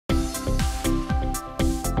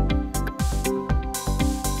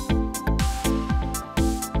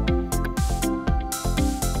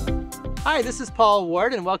Hi, this is Paul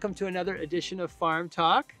Ward, and welcome to another edition of Farm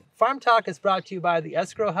Talk. Farm Talk is brought to you by the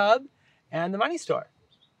Escrow Hub and the Money Store.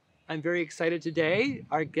 I'm very excited today.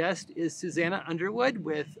 Our guest is Suzannah Underwood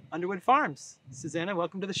with Underwood Farms. Suzannah,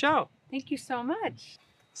 welcome to the show. Thank you so much.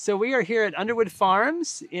 So we are here at Underwood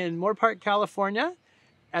Farms in Moorpark, California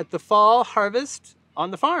at the fall harvest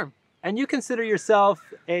on the farm. And you consider yourself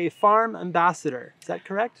a farm ambassador, is that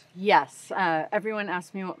correct? Yes, everyone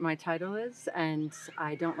asks me what my title is, and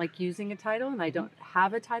I don't like using a title, and I don't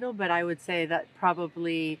have a title, but I would say that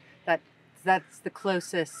probably that's the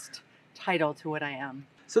closest title to what I am.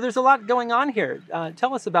 So there's a lot going on here.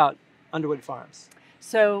 Tell us about Underwood Farms.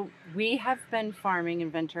 So we have been farming in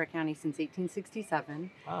Ventura County since 1867.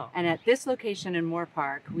 Wow. And at this location in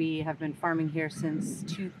Moorpark, we have been farming here since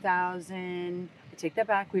 2000. I take that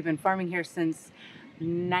back. We've been farming here since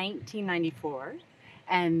 1994.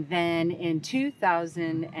 And then in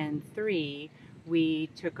 2003, we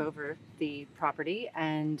took over the property,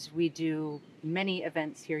 and we do many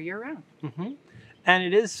events here year-round. Mm-hmm. And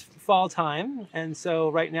it is fall time, and so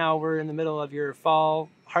right now we're in the middle of your fall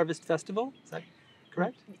harvest festival. Is that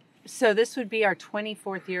correct? So this would be our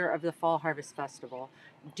 24th year of the Fall Harvest Festival.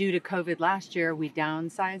 Due to COVID last year, we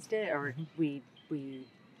downsized it, or we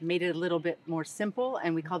made it a little bit more simple,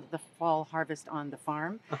 and we called it the Fall Harvest on the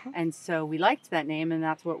Farm. And so we liked that name, and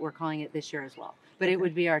that's what we're calling it this year as well. But it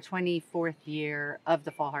would be our 24th year of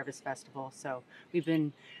the Fall Harvest Festival. So we've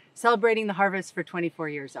been celebrating the harvest for 24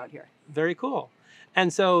 years out here. Very cool.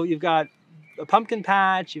 And so you've got a pumpkin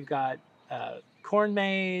patch, you've got corn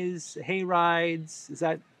maze, hay rides. Is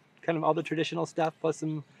that kind of all the traditional stuff plus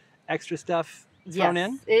some extra stuff thrown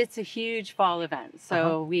in? Yes, it's a huge fall event.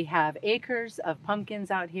 So we have acres of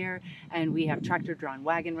pumpkins out here, and we have tractor-drawn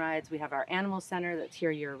wagon rides. We have our animal center that's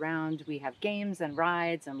here year-round. We have games and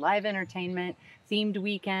rides and live entertainment, themed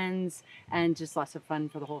weekends, and just lots of fun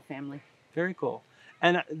for the whole family. Very cool.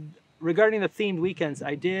 And regarding the themed weekends,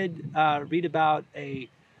 I did read about a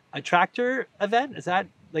tractor event. Is that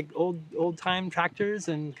like old time tractors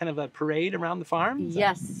and kind of a parade around the farm?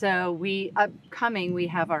 Yes. So we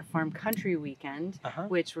have our farm country weekend,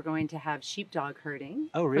 which we're going to have sheepdog herding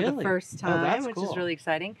for the first time, which is really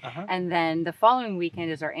exciting. And then the following weekend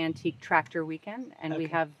is our antique tractor weekend, and we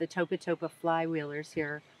have the Topa Topa flywheelers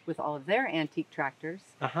here with all of their antique tractors.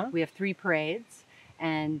 We have 3 parades,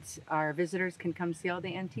 and our visitors can come see all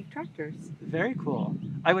the antique tractors. Very cool.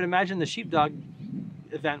 I would imagine the sheepdog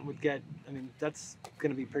event would get, I mean, that's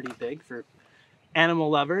going to be pretty big for animal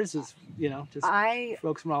lovers, just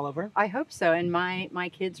folks from all over. I hope so. And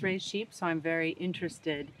my kids raise sheep, so I'm very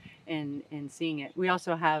interested in seeing it. We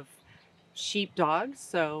also have sheep dogs,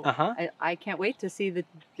 so I can't wait to see them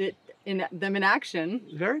in action.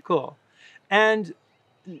 Very cool. And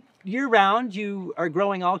year round, you are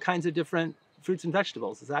growing all kinds of different fruits and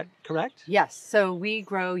vegetables. Is that correct? Yes. So we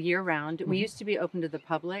grow year round. We used to be open to the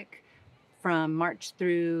public from March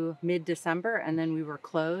through mid-December, and then we were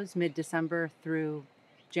closed mid-December through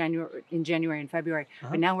January and February.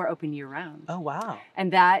 But now we're open year round. Oh, wow.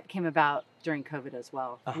 And that came about during COVID as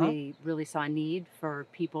well. We really saw a need for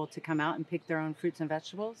people to come out and pick their own fruits and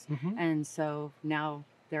vegetables. And so now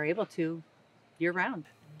they're able to year round.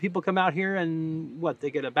 People come out here and they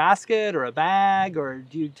get a basket or a bag, or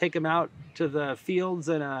do you take them out to the fields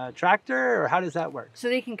in a tractor, or how does that work? So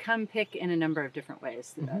they can come pick in a number of different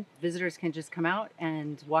ways. Visitors can just come out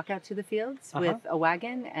and walk out to the fields with a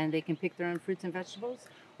wagon, and they can pick their own fruits and vegetables,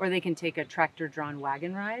 or they can take a tractor-drawn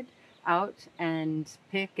wagon ride out and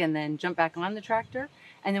pick and then jump back on the tractor.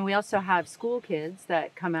 And then we also have school kids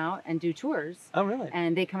that come out and do tours. Oh, really?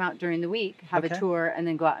 And they come out during the week, have a tour, and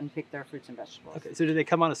then go out and pick their fruits and vegetables. Okay, so do they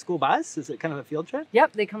come on a school bus? Is it kind of a field trip?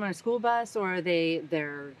 Yep, they come on a school bus, or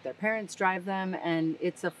their parents drive them, and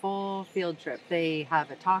it's a full field trip. They have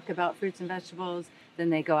a talk about fruits and vegetables, then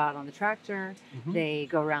they go out on the tractor, they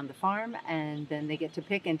go around the farm, and then they get to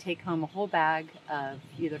pick and take home a whole bag of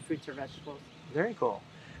either fruits or vegetables. Very cool.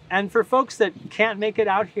 And for folks that can't make it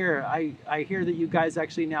out here, I hear that you guys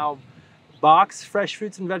actually now box fresh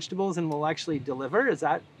fruits and vegetables and will actually deliver. Is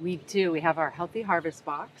that? We do. We have our Healthy Harvest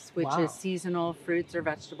box, which is seasonal fruits or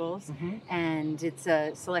vegetables. And it's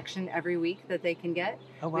a selection every week that they can get.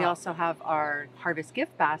 Oh, wow. We also have our Harvest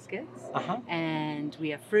gift baskets. And we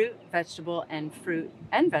have fruit, vegetable, and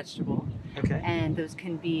vegetable. Okay. And those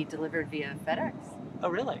can be delivered via FedEx. Oh,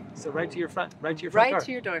 really? So right to your front door? Right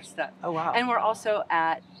to your doorstep. Oh, wow. And we're also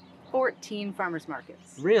at 14 farmers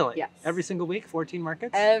markets. Really? Yes. Every single week, 14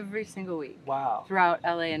 markets? Every single week. Wow. Throughout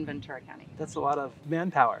LA and Ventura County. That's a lot of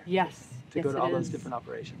manpower. Yes. To go to all those different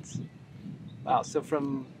operations. Wow. So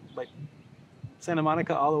from like Santa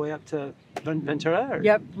Monica all the way up to Ventura? Or?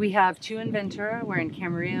 Yep, we have 2 in Ventura. We're in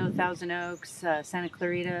Camarillo, Thousand Oaks, Santa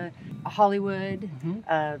Clarita, Hollywood.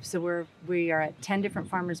 So we are at 10 different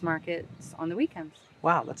farmers markets on the weekends.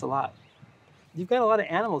 Wow, that's a lot. You've got a lot of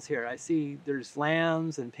animals here. I see there's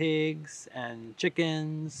lambs and pigs and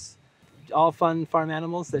chickens, all fun farm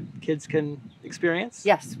animals that kids can experience?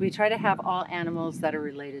 Yes, we try to have all animals that are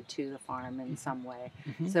related to the farm in some way.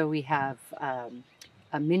 So we have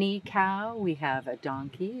a mini cow, we have a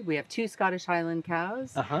donkey, we have 2 Scottish Highland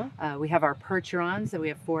cows, we have our percherons, that we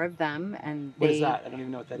have 4 of them, and what is that? I don't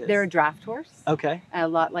even know what that is. They're a draft horse. Okay. A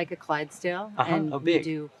lot like a Clydesdale, and big. we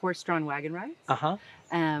do horse-drawn wagon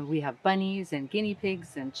rides. We have bunnies and guinea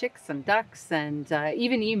pigs and chicks and ducks and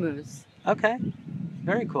even emus. Okay,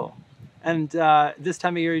 very cool. And this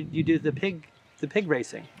time of year, you do the pig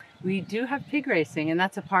racing. We do have pig racing, and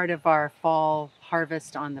that's a part of our fall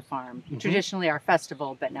harvest on the farm. Traditionally our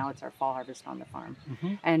festival, but now it's our fall harvest on the farm.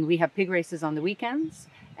 And we have pig races on the weekends,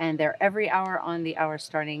 and they're every hour on the hour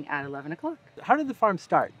starting at 11 o'clock. How did the farm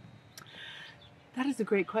start? That is a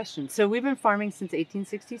great question. So we've been farming since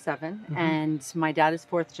 1867, and my dad is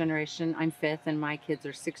 4th generation, I'm 5th, and my kids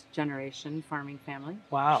are 6th generation farming family.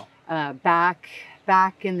 Wow. Back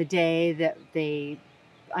in the day that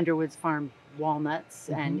Underwood's farmed walnuts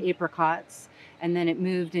and apricots, and then it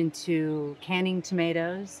moved into canning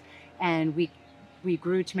tomatoes, and we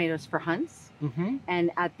grew tomatoes for hunts.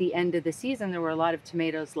 And at the end of the season, there were a lot of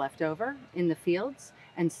tomatoes left over in the fields.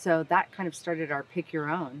 And so that kind of started our pick your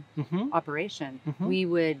own operation. We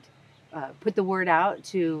would put the word out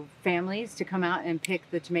to families to come out and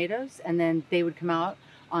pick the tomatoes, and then they would come out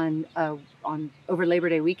on over Labor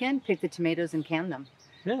Day weekend, pick the tomatoes and can them.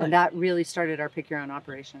 Really? And that really started our pick your own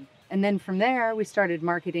operation. And then from there, we started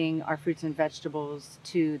marketing our fruits and vegetables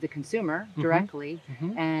to the consumer directly.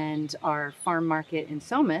 And our farm market in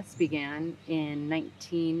Somas began in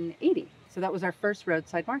 1980. So that was our first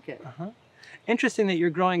roadside market. Interesting that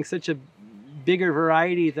you're growing such a bigger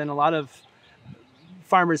variety than a lot of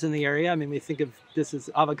farmers in the area. I mean, we think of this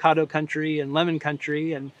as avocado country and lemon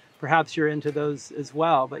country, and perhaps you're into those as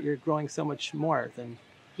well, but you're growing so much more than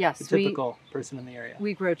the typical person in the area.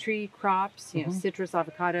 We grow tree crops, you know, citrus,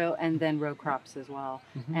 avocado, and then row crops as well.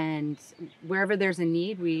 And wherever there's a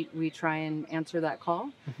need, we try and answer that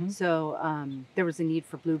call. So there was a need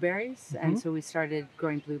for blueberries, and so we started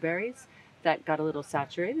growing blueberries. That got a little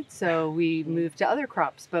saturated, so we moved to other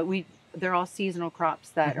crops, but they're all seasonal crops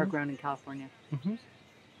that are grown in California.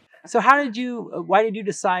 So why did you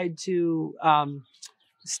decide to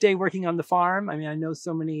stay working on the farm? I mean, I know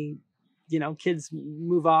so many, kids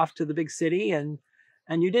move off to the big city, and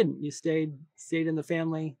you didn't. You stayed in the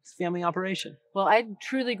family operation. Well, I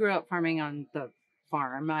truly grew up farming on the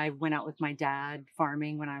farm. I went out with my dad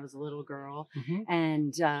farming when I was a little girl.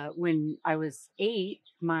 And when I was 8,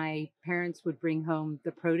 my parents would bring home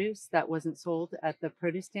the produce that wasn't sold at the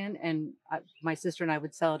produce stand, and my sister and I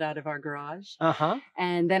would sell it out of our garage.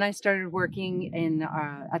 And then I started working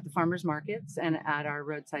at the farmers markets and at our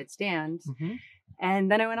roadside stand.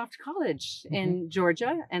 And then I went off to college in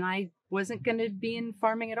Georgia, and I wasn't going to be in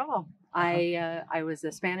farming at all. I was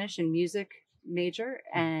a Spanish and music major,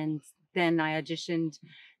 and then I auditioned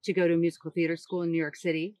to go to a musical theater school in New York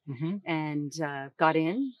City, and got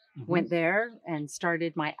in, went there and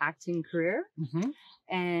started my acting career,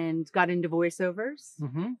 and got into voiceovers.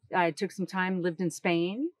 I took some time, lived in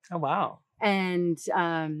Spain. Oh, wow. And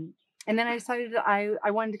then I decided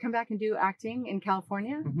I wanted to come back and do acting in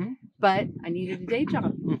California, but I needed a day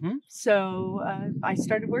job. So I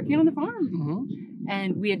started working on the farm.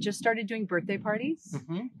 And we had just started doing birthday parties.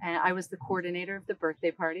 And I was the coordinator of the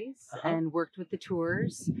birthday parties and worked with the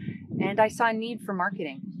tours. And I saw a need for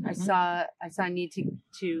marketing. I saw a need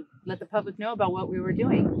to let the public know about what we were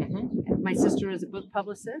doing. My sister was a book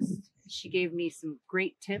publicist. She gave me some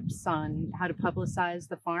great tips on how to publicize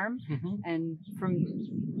the farm. And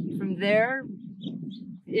from there,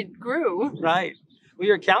 it grew. Right. Well,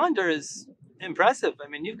 your calendar is impressive. I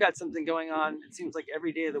mean, you've got something going on, it seems like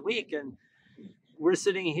every day of the week. And we're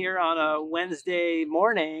sitting here on a Wednesday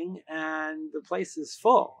morning and the place is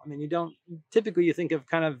full. I mean, typically you think of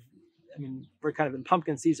we're kind of in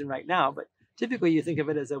pumpkin season right now, but typically you think of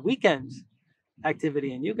it as a weekend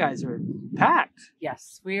activity, and you guys are packed.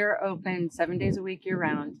 Yes, we are open 7 days a week year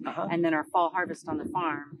round. And then our fall harvest on the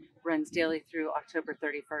farm runs daily through October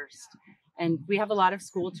 31st. And we have a lot of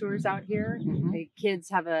school tours out here. The kids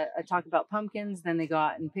have a talk about pumpkins, then they go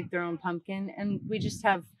out and pick their own pumpkin. And we just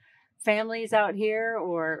have families out here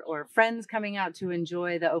or friends coming out to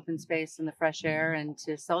enjoy the open space and the fresh air and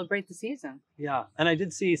to celebrate the season. Yeah. And I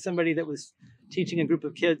did see somebody that was teaching a group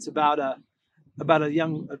of kids about a about a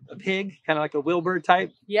pig, kind of like a Wilbur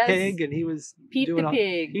type Yes. pig, and he was Pete doing the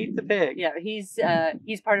pig. Pete the pig. Yeah,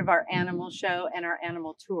 he's part of our animal show and our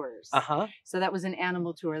animal tours. Uh-huh. So that was an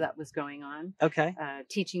animal tour that was going on, Okay.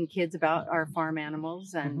 teaching kids about our farm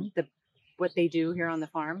animals and what they do here on the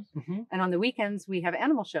farm. And on the weekends we have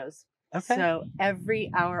animal shows. Okay. So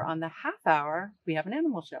every hour on the half hour we have an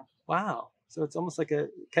animal show. Wow. So it's almost like a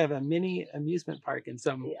kind of a mini amusement park in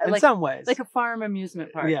some ways. Like a farm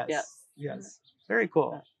amusement park. Yes. Yes. Very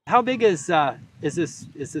cool. How big is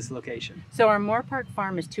this location? So our Moorpark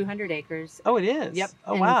farm is 200 acres. Oh, it is? Yep.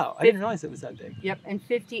 Oh, wow. I didn't realize it was that big. Yep. And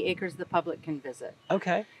 50 acres the public can visit.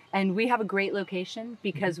 Okay. And we have a great location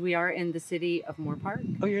because we are in the city of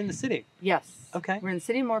Moorpark. Oh, you're in the city? Yes. Okay. We're in the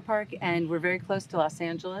city of Moorpark, and we're very close to Los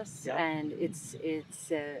Angeles. Yep. And it's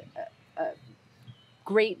a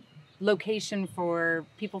great location for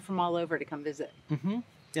people from all over to come visit.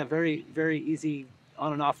 Yeah, very, very easy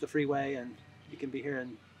on and off the freeway, and you can be here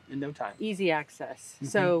in no time. Easy access.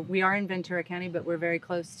 So we are in Ventura County, but we're very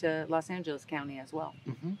close to Los Angeles County as well.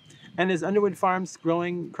 And is Underwood Farms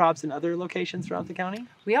growing crops in other locations throughout the county?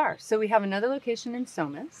 We are. So we have another location in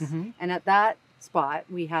Somas, and at that spot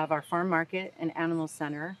we have our farm market and animal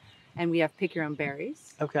center, and we have pick your own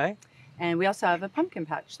berries. Okay. And we also have a pumpkin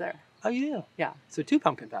patch there. Oh, you do? Yeah. So 2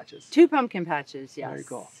 pumpkin patches. 2 pumpkin patches, yes. Very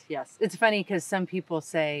cool. Yes. It's funny because some people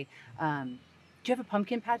say, do you have a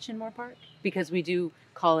pumpkin patch in Moorpark? Because we do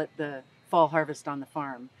call it the fall harvest on the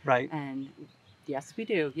farm. Right. And yes, we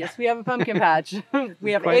do. Yes, we have a pumpkin patch.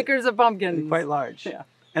 We have acres of pumpkins. Quite large. Yeah.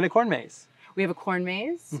 And a corn maze. We have a corn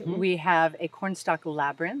maze. We have a cornstalk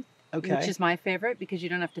labyrinth, which is my favorite because you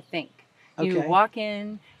don't have to think. You walk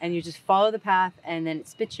in and you just follow the path, and then it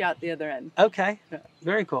spits you out the other end. Okay.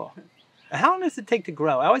 Very cool. How long does it take to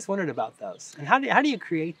grow? I always wondered about those. And how do you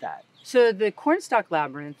create that? So the cornstalk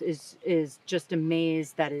labyrinth is just a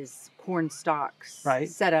maze that is corn stalks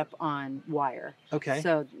set up on wire. Okay.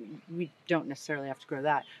 So we don't necessarily have to grow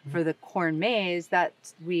that. For the corn maze, that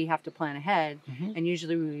we have to plan ahead, and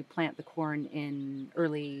usually we plant the corn in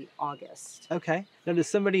early August. Okay. Now, does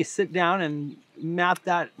somebody sit down and map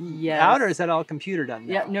that out, or is that all computer done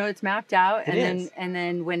now? Yeah, no, it's mapped out, It and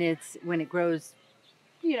then when it grows,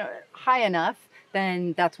 high enough,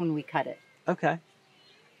 then that's when we cut it. Okay.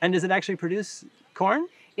 And does it actually produce corn?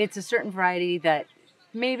 It's a certain variety that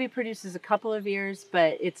maybe produces a couple of ears,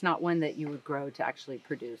 but it's not one that you would grow to actually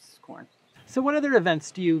produce corn. So what other events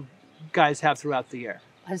do you guys have throughout the year?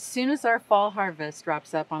 As soon as our fall harvest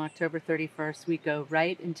wraps up on October 31st, we go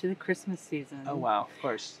right into the Christmas season. Oh, wow. Of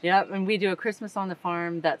course. Yep. And we do a Christmas on the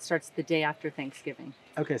farm that starts the day after Thanksgiving.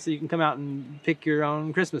 Okay. So you can come out and pick your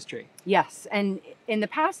own Christmas tree. Yes. And in the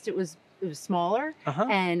past, it was smaller.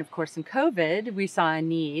 And of course, in COVID, we saw a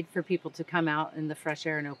need for people to come out in the fresh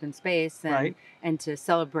air and open space and to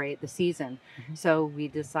celebrate the season. So we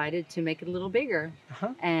decided to make it a little bigger.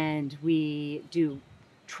 And we do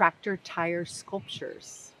tractor tire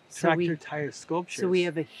sculptures. Tire sculptures. So we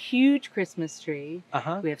have a huge Christmas tree.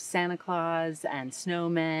 We have Santa Claus and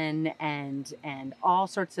snowmen and all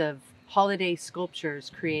sorts of holiday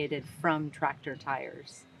sculptures created from tractor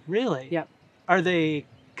tires. Really? Yep. Are they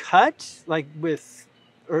cut like with,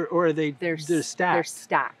 or are they're stacked?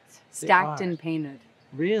 They're stacked and painted.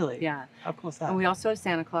 Really? Yeah. How cool is that? And we also have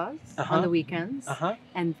Santa Claus on the weekends.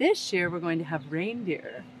 And this year we're going to have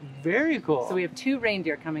reindeer. Very cool. So we have 2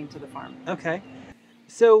 reindeer coming to the farm. Okay.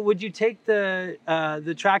 So would you take the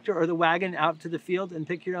tractor or the wagon out to the field and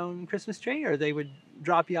pick your own Christmas tree, or they would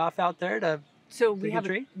drop you off out there to? So we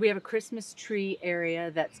have a Christmas tree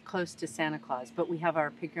area that's close to Santa Claus, but we have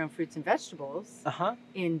our pick your own fruits and vegetables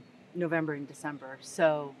in November and December.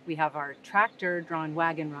 So we have our tractor drawn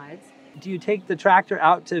wagon rides. Do you take the tractor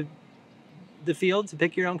out to the field to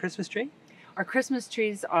pick your own Christmas tree? Our Christmas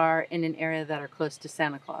trees are in an area that are close to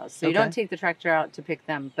Santa Claus. So you don't take the tractor out to pick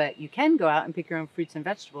them, but you can go out and pick your own fruits and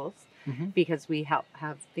vegetables because we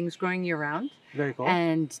have things growing year round. Very cool.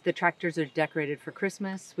 And the tractors are decorated for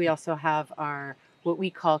Christmas. We also have our what we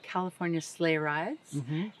call California sleigh rides.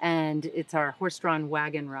 And it's our horse-drawn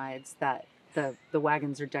wagon rides that the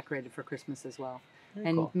wagons are decorated for Christmas as well.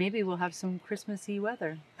 Very cool. Maybe we'll have some Christmassy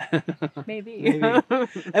weather. Maybe.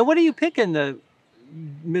 And what do you pick in the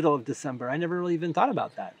middle of December? I never really even thought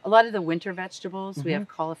about that. A lot of the winter vegetables. We have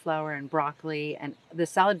cauliflower and broccoli, and the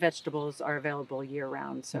salad vegetables are available year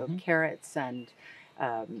round. So carrots and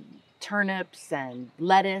turnips and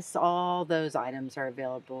lettuce, all those items are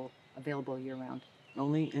available year round.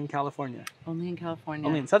 Only in California. Only in California.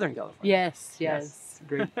 Only in Southern California. Yes.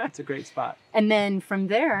 Great. It's a great spot. And then from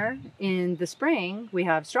there, in the spring, we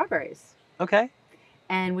have strawberries. Okay.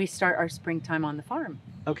 And we start our springtime on the farm.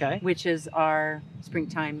 Okay. Which is our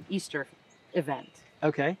springtime Easter event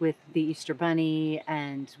Okay. with the Easter Bunny,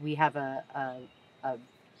 and we have a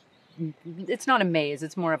it's not a maze,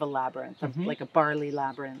 it's more of a labyrinth, like a barley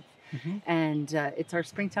labyrinth. And it's our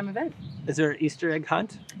springtime event. Is there an Easter egg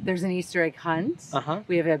hunt? There's an Easter egg hunt.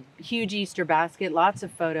 We have a huge Easter basket, lots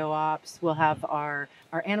of photo ops. We'll have our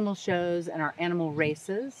animal shows and our animal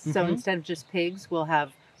races. So instead of just pigs, we'll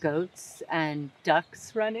have goats and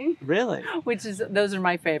ducks running. Really? Those are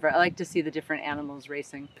my favorite. I like to see the different animals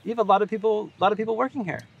racing. You have a lot of people working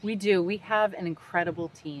here. We do. We have an incredible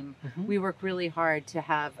team. We work really hard to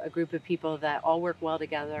have a group of people that all work well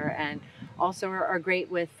together and also are great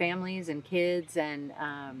with families and kids. And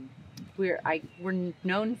we're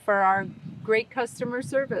known for our great customer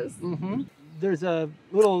service. There's a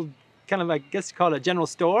little kind of, I guess you call it a general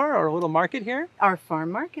store or a little market here? Our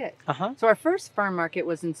farm market. So our first farm market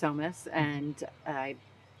was in Somas, and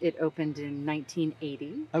it opened in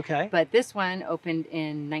 1980. Okay. But this one opened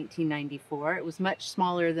in 1994. It was much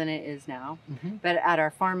smaller than it is now. But at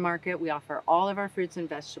our farm market, we offer all of our fruits and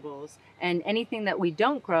vegetables, and anything that we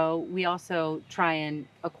don't grow, we also try and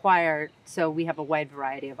acquire. So we have a wide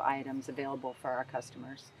variety of items available for our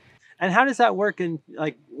customers. And how does that work in,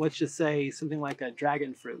 like, let's just say something like a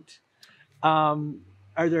dragon fruit?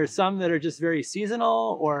 Are there some that are just very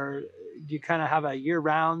seasonal, or do you kind of have a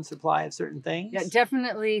year-round supply of certain things? Yeah,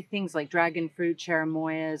 definitely things like dragon fruit,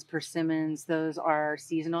 cherimoyas, persimmons, those are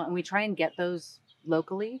seasonal, and we try and get those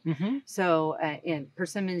locally. So in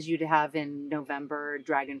persimmons you'd have in November,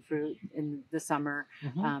 dragon fruit in the summer.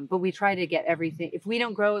 But we try to get everything. If we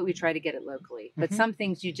don't grow it, we try to get it locally. But some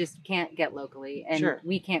things you just can't get locally, and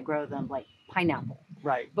we can't grow them, like pineapple.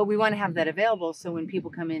 Right. But we want to have that available, so when people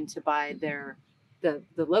come in to buy the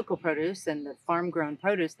local produce and the farm grown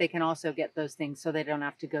produce, they can also get those things, so they don't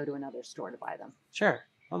have to go to another store to buy them. Sure.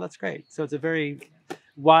 Well, that's great. So it's a very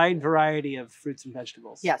wide variety of fruits and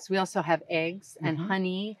vegetables. Yes, we also have eggs and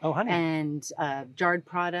honey. Oh, honey. And jarred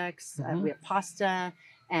products. We have pasta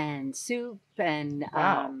and soup and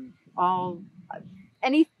all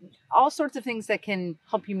sorts of things that can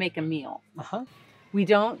help you make a meal. We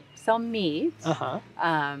don't sell meat,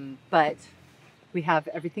 but we have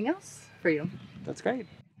everything else for you. That's great.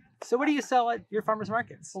 So what do you sell at your farmers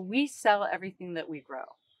markets? Well, we sell everything that we grow.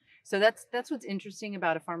 So that's what's interesting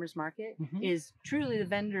about a farmer's market is truly the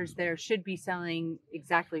vendors there should be selling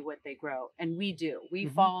exactly what they grow. And we do. We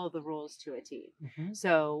follow the rules to a T.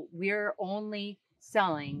 So we're only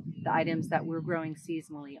selling the items that we're growing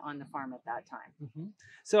seasonally on the farm at that time.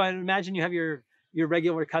 So I imagine you have your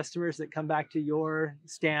regular customers that come back to your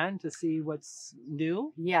stand to see what's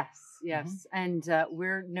new? Yes. And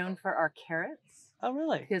we're known for our carrots. Oh,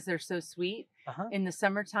 really? Because they're so sweet. In the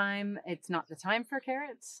summertime, it's not the time for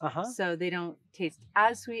carrots. So they don't taste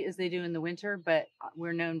as sweet as they do in the winter, but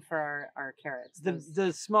we're known for our carrots.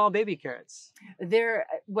 The small baby carrots. They're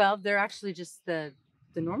actually just the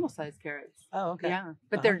normal size carrots. Oh, okay. Yeah.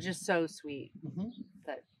 But they're just so sweet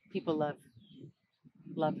that people love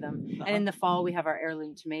them. And in the fall, we have our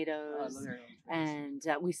heirloom tomatoes. Oh, I love heirloom tomatoes. And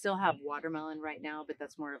we still have watermelon right now, but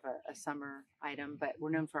that's more of a summer item. But we're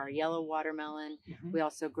known for our yellow watermelon. We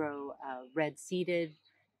also grow red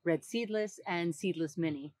seedless, and seedless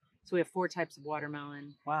mini. So we have 4 types of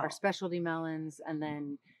watermelon. Wow. Our specialty melons, and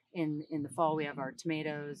then in the fall we have our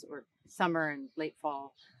tomatoes, or summer and late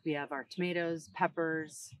fall we have our tomatoes,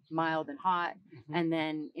 peppers, mild and hot, and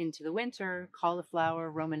then into the winter,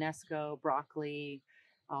 cauliflower, Romanesco, broccoli,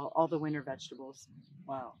 all the winter vegetables.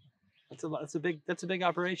 Wow. That's a big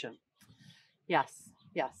operation. Yes.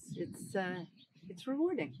 It's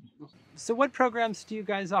rewarding. So what programs do you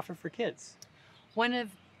guys offer for kids? One of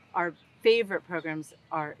our favorite programs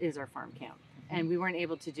is our farm camp. And we weren't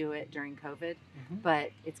able to do it during COVID,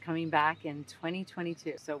 but it's coming back in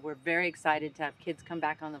 2022. So we're very excited to have kids come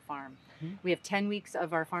back on the farm. We have 10 weeks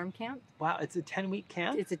of our farm camp. Wow, it's a 10-week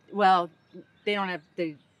camp? They don't have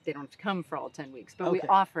to come for all 10 weeks, but we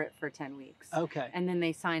offer it for 10 weeks. Okay. And then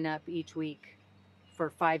they sign up each week for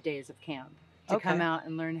 5 days of camp to come out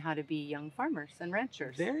and learn how to be young farmers and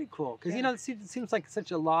ranchers. Very cool. Because, it seems like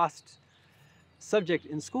such a lost subject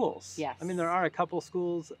in schools. Yes. I mean, there are a couple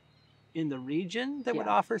schools in the region that would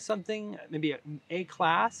offer something, maybe a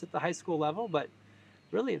class at the high school level, but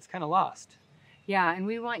really it's kind of lost. Yeah, and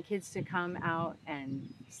we want kids to come out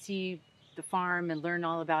and see the farm and learn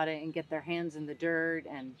all about it and get their hands in the dirt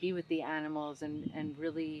and be with the animals and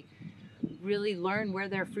really learn where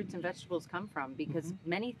their fruits and vegetables come from, because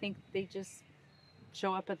many think they just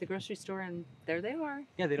show up at the grocery store and there they are.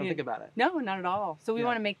 Yeah, they don't think about it. No, not at all. So we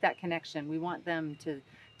want to make that connection. We want them to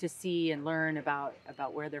see and learn about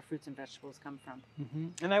where their fruits and vegetables come from.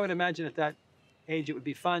 And I would imagine at that age it would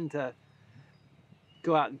be fun to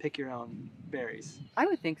go out and pick your own berries. I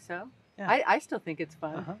would think so. Yeah. I still think it's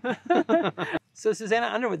fun. So Suzannah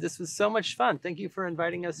Underwood, this was so much fun. Thank you for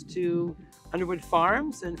inviting us to Underwood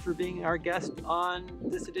Farms and for being our guest on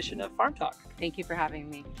this edition of Farm Talk. Thank you for having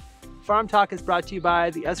me. Farm Talk is brought to you by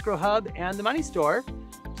the Escrow Hub and the Money Store.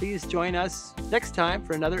 Please join us next time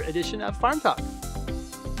for another edition of Farm Talk.